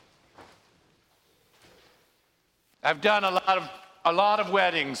I've done a lot of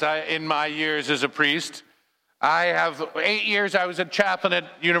weddings in my years as a priest. I have 8 years I was a chaplain at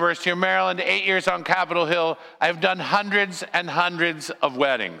University of Maryland, 8 years on Capitol Hill. I've done hundreds and hundreds of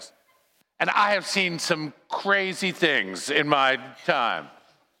weddings. And I have seen some crazy things in my time.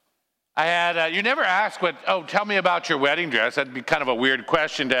 I had, you never ask tell me about your wedding dress. That'd be kind of a weird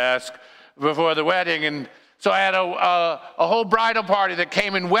question to ask before the wedding. And so I had a whole bridal party that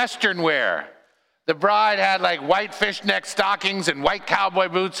came in Western wear. The bride had like white fishneck stockings and white cowboy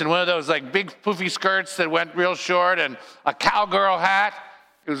boots and one of those like big poofy skirts that went real short and a cowgirl hat.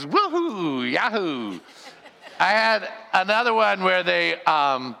 It was woohoo, yahoo. I had another one where they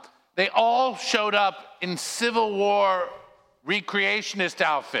all showed up in Civil War recreationist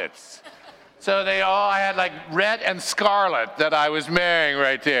outfits. So I had like red and scarlet that I was marrying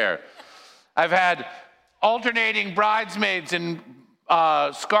right there. I've had alternating bridesmaids in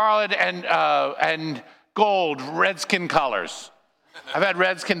scarlet and gold, redskin colors. I've had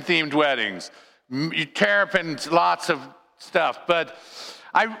redskin themed weddings, terrapins, lots of stuff. But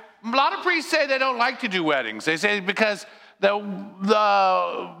a lot of priests say they don't like to do weddings. They say because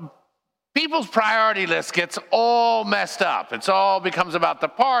the people's priority list gets all messed up. It all becomes about the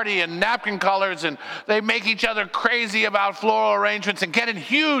party and napkin colors, and they make each other crazy about floral arrangements and get in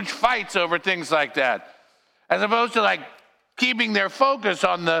huge fights over things like that, as opposed to like keeping their focus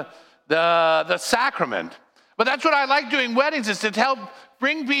on the sacrament. But that's what I like doing weddings, is to help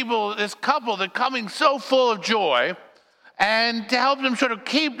bring people, this couple, they're coming so full of joy, and to help them sort of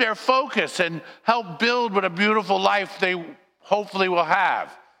keep their focus and help build what a beautiful life they hopefully will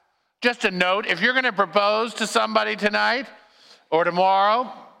have. Just a note, if you're going to propose to somebody tonight or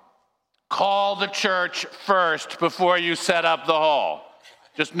tomorrow, call the church first before you set up the hall.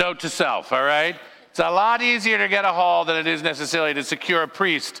 Just note to self, all right? It's a lot easier to get a hall than it is necessarily to secure a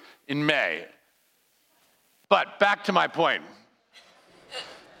priest in May. But back to my point.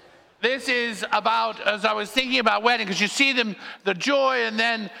 This is about, as I was thinking about wedding, because you see them, the joy, and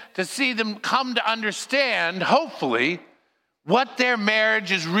then to see them come to understand, hopefully, what their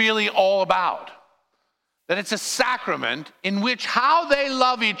marriage is really all about. That it's a sacrament in which how they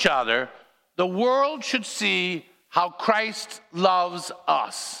love each other, the world should see how Christ loves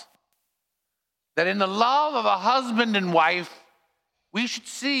us. That in the love of a husband and wife, we should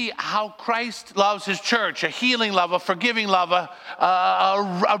see how Christ loves his church, a healing love, a forgiving love,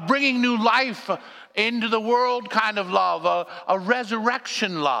 a bringing new life into the world kind of love, a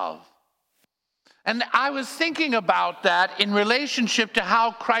resurrection love. And I was thinking about that in relationship to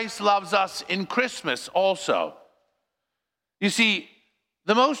how Christ loves us in Christmas also. You see,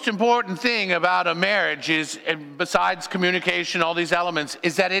 the most important thing about a marriage is, besides communication, all these elements,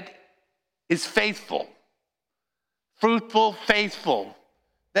 is that it is faithful, fruitful, faithful.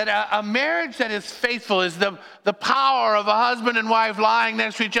 That a marriage that is faithful is the power of a husband and wife lying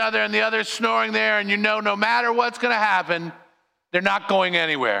next to each other and the other snoring there, and you know no matter what's going to happen, they're not going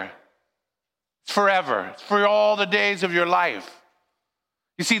anywhere. It's forever. It's for all the days of your life.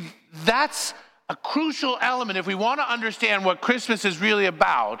 You see, that's a crucial element if we want to understand what Christmas is really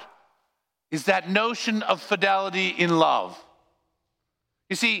about, is that notion of fidelity in love.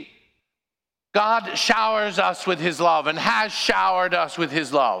 You see, God showers us with his love and has showered us with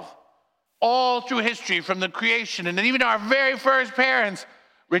his love. All through history, from the creation, and even our very first parents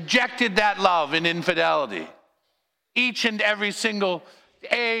rejected that love in infidelity. Each and every single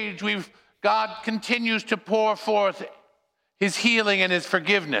age, God continues to pour forth his healing and his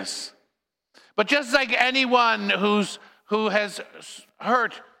forgiveness. But just like anyone who has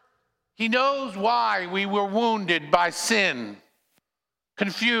hurt, he knows why we were wounded by sin,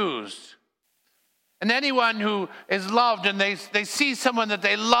 confused. And anyone who is loved and they see someone that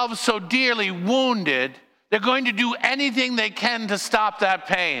they love so dearly wounded, they're going to do anything they can to stop that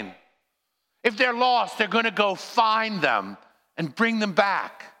pain. If they're lost, they're going to go find them and bring them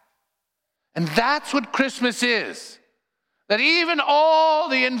back. And that's what Christmas is. That even all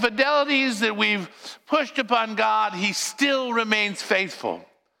the infidelities that we've pushed upon God, he still remains faithful.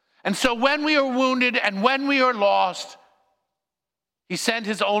 And so when we are wounded and when we are lost, he sent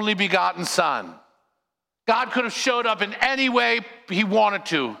his only begotten Son. God could have showed up in any way he wanted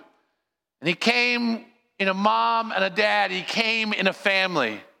to. And he came in a mom and a dad. He came in a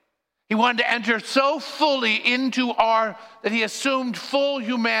family. He wanted to enter so fully into that he assumed full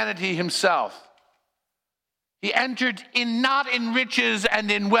humanity himself. He entered not in riches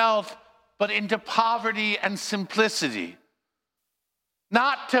and in wealth, but into poverty and simplicity.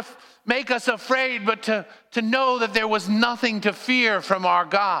 Not to make us afraid, but to know that there was nothing to fear from our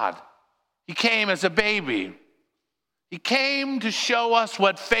God. He came as a baby. He came to show us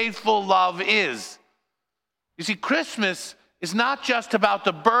what faithful love is. You see, Christmas is not just about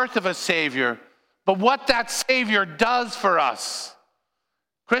the birth of a Savior, but what that Savior does for us.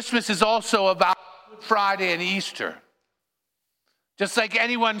 Christmas is also about Good Friday and Easter. Just like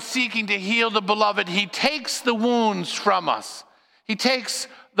anyone seeking to heal the beloved, he takes the wounds from us. He takes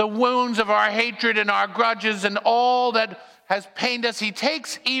the wounds of our hatred and our grudges and all that has pained us. He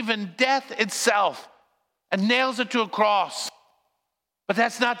takes even death itself and nails it to a cross. But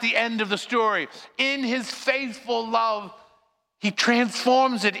that's not the end of the story. In his faithful love, he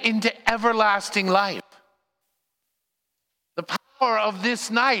transforms it into everlasting life. The power of this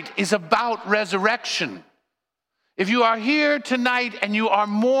night is about resurrection. If you are here tonight and you are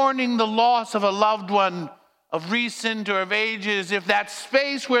mourning the loss of a loved one of recent or of ages, if that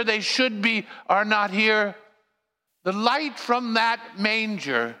space where they should be are not here, the light from that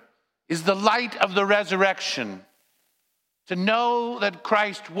manger is the light of the resurrection. To know that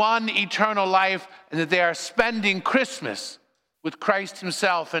Christ won eternal life and that they are spending Christmas with Christ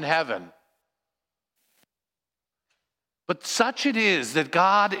himself in heaven. But such it is that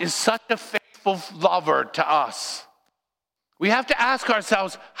God is such a faithful lover to us. We have to ask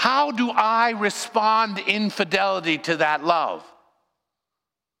ourselves, how do I respond in fidelity to that love?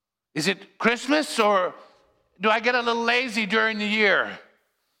 Is it Christmas, or do I get a little lazy during the year?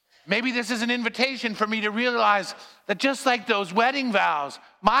 Maybe this is an invitation for me to realize that just like those wedding vows,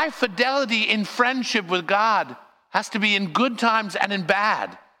 my fidelity in friendship with God has to be in good times and in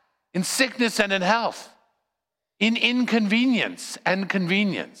bad, in sickness and in health, in inconvenience and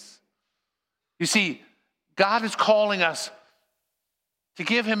convenience. You see, God is calling us to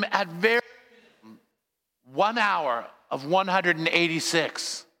give him at very 1 hour of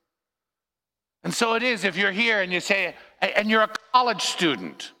 186. And so it is if you're here and you say, and you're a college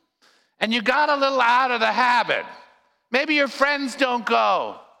student, and you got a little out of the habit. Maybe your friends don't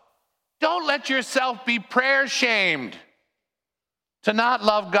go. Don't let yourself be prayer shamed to not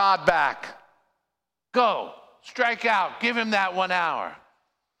love God back. Go, strike out, give him that 1 hour.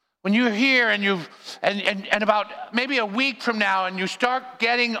 When you're here and about maybe a week from now and you start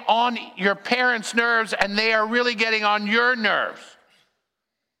getting on your parents' nerves and they are really getting on your nerves,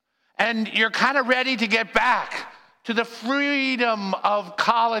 and you're kind of ready to get back to the freedom of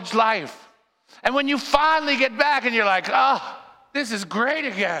college life. And when you finally get back and you're like, oh, this is great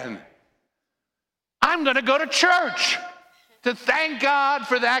again. I'm going to go to church to thank God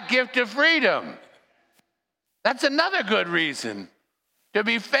for that gift of freedom. That's another good reason to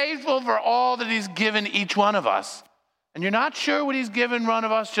be faithful for all that he's given each one of us. And you're not sure what he's given one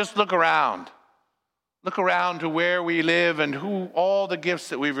of us, just look around. Look around to where we live and all the gifts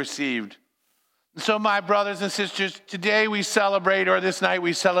that we've received. And so, my brothers and sisters, today we celebrate, or this night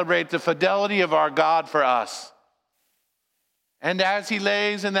we celebrate, the fidelity of our God for us. And as he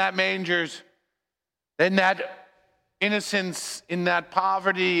lays in that manger, in that innocence, in that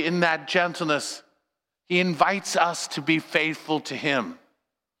poverty, in that gentleness, he invites us to be faithful to him.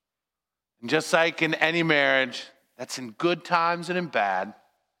 And just like in any marriage, that's in good times and in bad,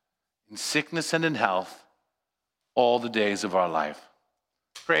 in sickness and in health, all the days of our life.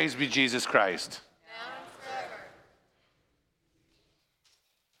 Praise be Jesus Christ.